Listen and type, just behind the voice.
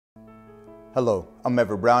Hello, I'm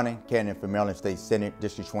EBrowning, candidate for Maryland State Senate,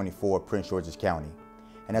 District 24, Prince George's County.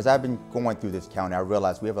 And as I've been going through this county, I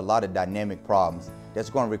realized we have a lot of dynamic problems that's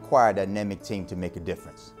going to require a dynamic team to make a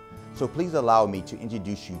difference. So please allow me to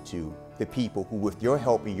introduce you to the people who, with your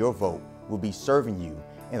help and your vote, will be serving you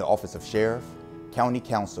in the office of Sheriff, County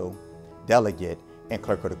Council, Delegate, and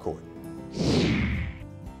Clerk of the Court.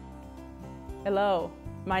 Hello,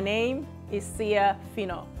 my name is Sia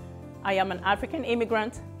Fino. I am an African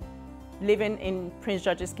immigrant living in Prince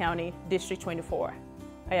George's County, District 24.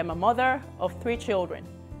 I am a mother of 3 children,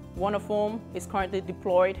 one of whom is currently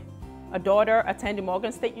deployed, a daughter attending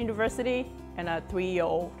Morgan State University, and a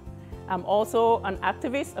 3-year-old. I'm also an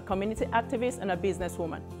activist, a community activist, and a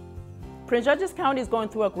businesswoman. Prince George's County is going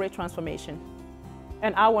through a great transformation,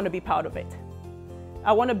 and I want to be part of it.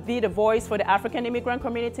 I want to be the voice for the African immigrant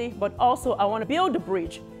community, but also I want to build the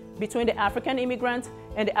bridge between the African immigrant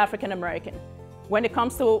and the African American. When it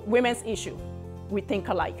comes to women's issue, we think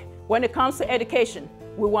alike. When it comes to education,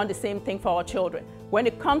 we want the same thing for our children. When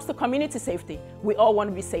it comes to community safety, we all want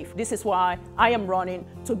to be safe. This is why I am running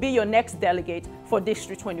to be your next delegate for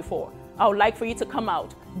District 24. I would like for you to come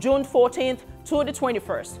out June 14th to the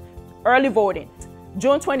 21st. Early voting.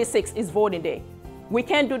 June 26th is voting day. We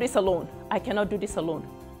can't do this alone. I cannot do this alone.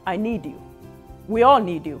 I need you. We all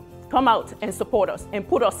need you. Come out and support us and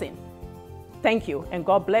put us in. Thank you, and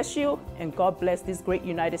God bless you, and God bless this great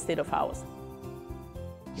United States of ours.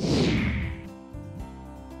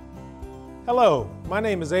 Hello, my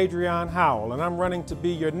name is Adrian Howell, and I'm running to be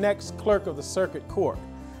your next clerk of the circuit court.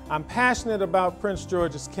 I'm passionate about Prince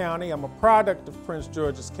George's County. I'm a product of Prince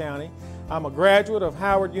George's County. I'm a graduate of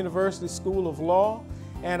Howard University School of Law,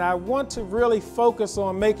 and I want to really focus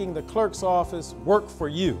on making the clerk's office work for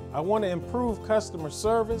you. I want to improve customer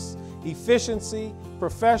service, efficiency,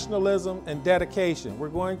 professionalism, and dedication. We're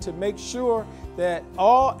going to make sure that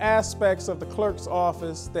all aspects of the clerk's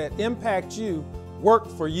office that impact you work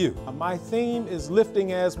for you. My theme is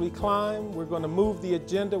lifting as we climb. We're going to move the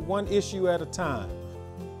agenda one issue at a time.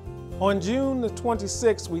 On June the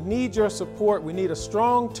 26th, we need your support. We need a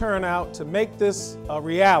strong turnout to make this a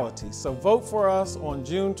reality. So vote for us on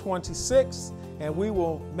June 26th, and we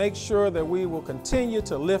will make sure that we will continue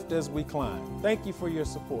to lift as we climb. Thank you for your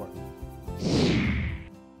support.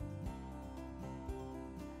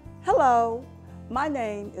 Hello, my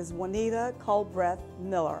name is Juanita Culbreth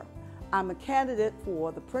Miller. I'm a candidate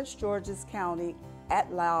for the Prince George's County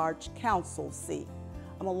at-large council seat.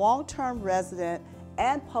 I'm a long-term resident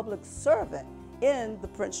and public servant in the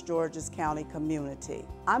Prince George's County community.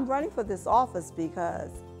 I'm running for this office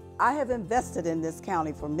because I have invested in this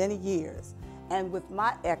county for many years, and with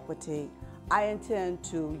my equity, I intend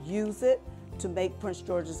to use it to make Prince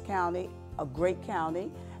George's County a great county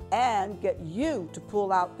and get you to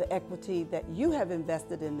pull out the equity that you have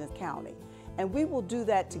invested in this county. And we will do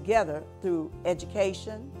that together through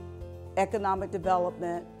education, economic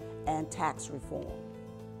development, and tax reform.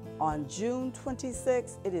 On June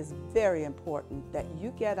 26th, it is very important that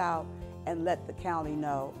you get out and let the county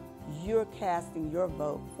know you're casting your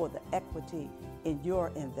vote for the equity in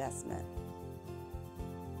your investment.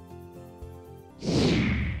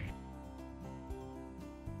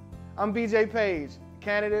 I'm BJ Page,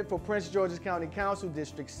 candidate for Prince George's County Council,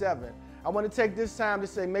 District 7. I want to take this time to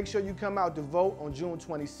say make sure you come out to vote on June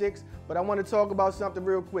 26th, but I want to talk about something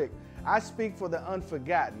real quick. I speak for the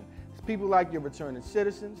unforgotten. It's people like your returning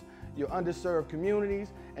citizens, your underserved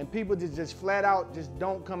communities, and people that just flat out just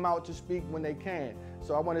don't come out to speak when they can.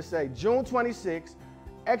 So I want to say June 26th,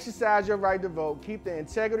 exercise your right to vote, keep the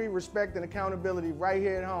integrity, respect, and accountability right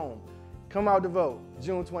here at home. Come out to vote,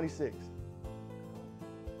 June 26th.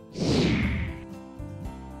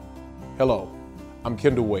 Hello, I'm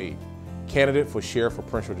Kendall Wade, candidate for Sheriff for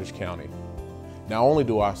Prince George's County. Not only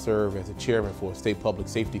do I serve as the chairman for State Public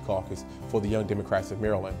Safety Caucus for the Young Democrats of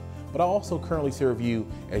Maryland, but I also currently serve you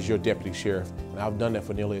as your deputy sheriff, and I've done that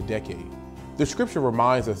for nearly a decade. The scripture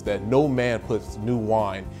reminds us that no man puts new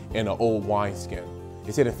wine in an old wineskin.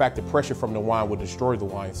 It said, in fact, the pressure from the wine will destroy the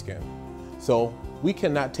wineskin. So we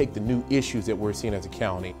cannot take the new issues that we're seeing as a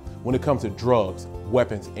county when it comes to drugs,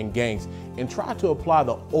 weapons, and gangs and try to apply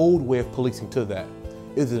the old way of policing to that.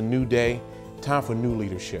 It is a new day, time for new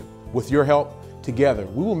leadership. With your help, together,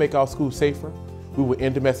 we will make our schools safer, we will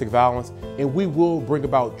end domestic violence, and we will bring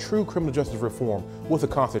about true criminal justice reform with a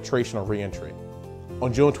concentration on reentry.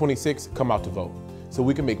 On June 26th, come out to vote so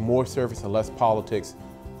we can make more service and less politics,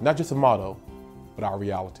 not just a motto, but our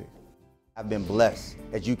reality. I've been blessed,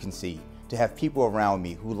 as you can see, to have people around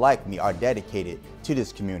me who, like me, are dedicated to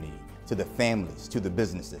this community, to the families, to the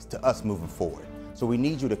businesses, to us moving forward. So we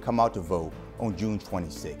need you to come out to vote on June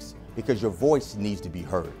 26th because your voice needs to be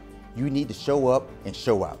heard. You need to show up and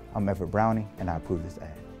show out. I'm EBrowning, and I approve this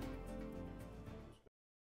ad.